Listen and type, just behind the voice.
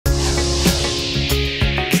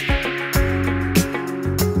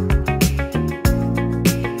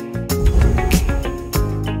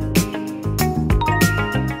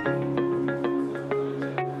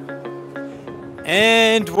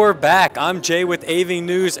we're back. I'm Jay with AV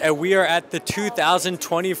News, and we are at the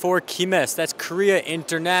 2024 KIMES. That's Korea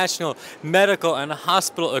International Medical and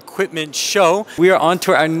Hospital Equipment Show. We are on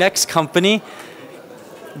to our next company.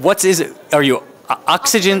 What is it? Are you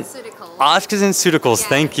Oxygen? Oxygenceuticals, yes.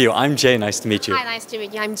 Thank you. I'm Jay, nice to meet you. Hi, nice to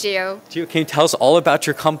meet you. I'm Gio. Gio, can you tell us all about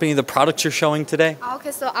your company, the products you're showing today?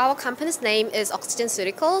 Okay, so our company's name is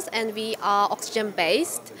Oxygenceuticals, and we are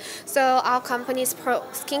oxygen-based. So our company's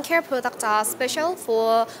skincare products are special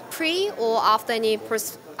for pre or after any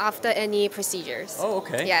procedures. Oh,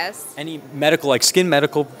 okay. Yes. Any medical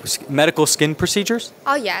skin procedures?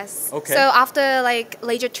 Oh, yes. Okay. So after like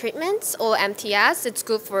laser treatments or MTS, it's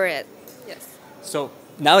good for it. Yes. So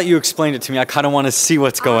now that you explained it to me, I kind of want to see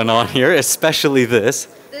what's going on here, especially this.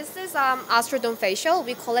 This is AstrodomeFacial.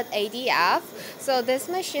 We call it ADF. So this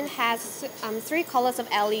machine has 3 colors of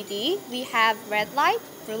LED. We have red light,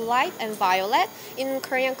 blue light, and violet. In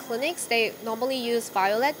Korean clinics, they normally use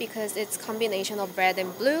violet because it's combination of red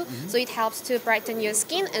and blue. So it helps to brighten your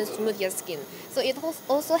skin and smooth your skin. So it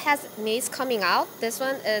also has mist coming out. This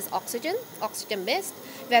one is oxygen mist.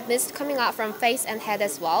 We have mist coming out from face and head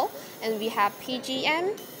as well. And we have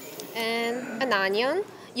PGM and an onion.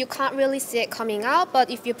 You can't really see it coming out, but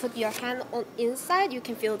if you put your hand on inside, you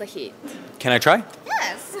can feel the heat. Can I try?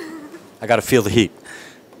 Yes. I gotta feel the heat.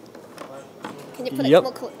 Can you put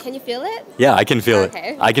it? Can you feel it? Yeah, I can feel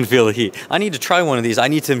Okay. it. I can feel the heat. I need to try one of these. I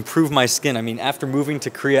need to improve my skin. I mean, after moving to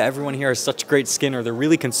Korea, everyone here has such great skin, or they're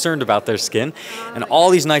really concerned about their skin. And all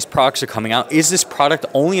these nice products are coming out. Is this product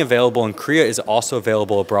only available in Korea? Is it also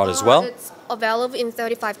available abroad as well? It's available in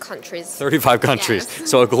 35 countries. 35 countries. Yes.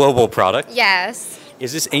 So a global product. Yes.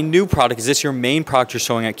 Is this a new product? Is this your main product you're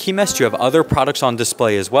showing at KIMES? Do you have other products on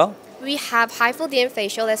display as well? We have HiFULDM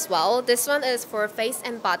Facial as well. This one is for face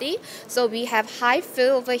and body. So we have HiFu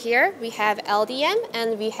over here, we have LDM,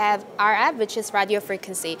 and we have RF, which is radio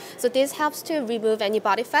frequency. So this helps to remove any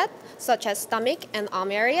body fat, such as stomach and arm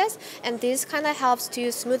areas. And this kind of helps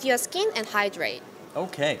to smooth your skin and hydrate.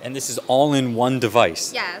 Okay, and this is all in one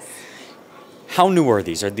device? Yes. How new are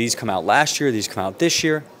these? Are these come out last year? These come out this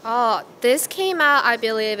year? Oh, this came out, I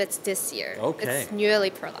believe it's this year. Okay. It's newly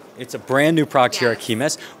product. It's a brand new product here at Yes.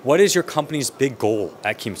 KIMES. What is your company's big goal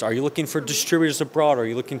at KIMES? Are you looking for distributors abroad? Are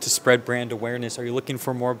you looking to spread brand awareness? Are you looking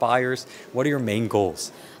for more buyers? What are your main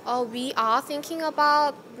goals? Oh, we are thinking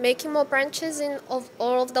about making more branches all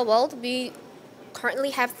over the world. We currently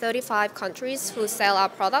have 35 countries who sell our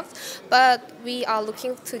products, but we are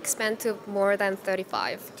looking to expand to more than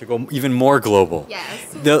 35. To go even more global.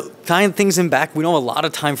 Yes. The kind of things in back, we don't have a lot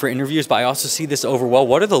of time for interviews, but I also see this over well.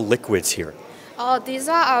 What are the liquids here? Oh, these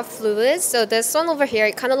are our fluids. So this one over here,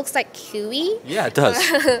 it kind of looks like kiwi. Yeah, it does.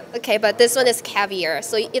 Okay, but this one is caviar.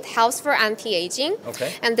 So it helps for anti-aging.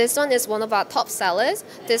 Okay. And this one is one of our top sellers.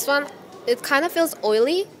 This one, it kind of feels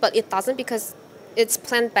oily, but it doesn't because it's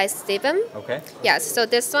plant-based sebum. Okay. Yes, so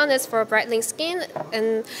this one is for brightening skin,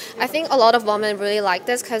 and I think a lot of women really like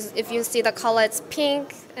this because if you see the color, it's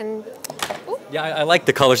pink and. Ooh. Yeah, I like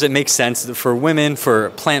the colors. It makes sense for women, for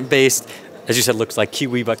plant-based. As you said, looks like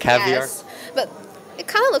kiwi, but caviar. Yes, but it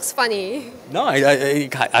kind of looks funny. No,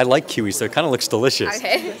 I like kiwi, so it kind of looks delicious.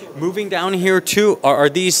 Okay. Moving down here too, are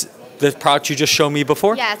these the products you just showed me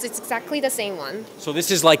before? Yes, it's exactly the same one. So this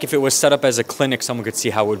is like if it was set up as a clinic, someone could see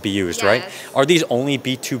how it would be used, right? Yes. Are these only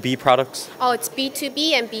B2B products? Oh, it's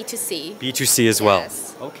B2B and B2C. B2C as well.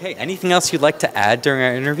 Yes. Okay, anything else you'd like to add during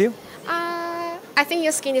our interview? I think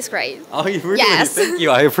your skin is great. Oh, you really? Yes. Thank you.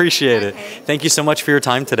 I appreciate it. Okay. Thank you so much for your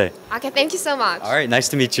time today. Okay, thank you so much. All right, nice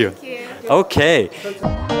to meet you. Thank you. Okay.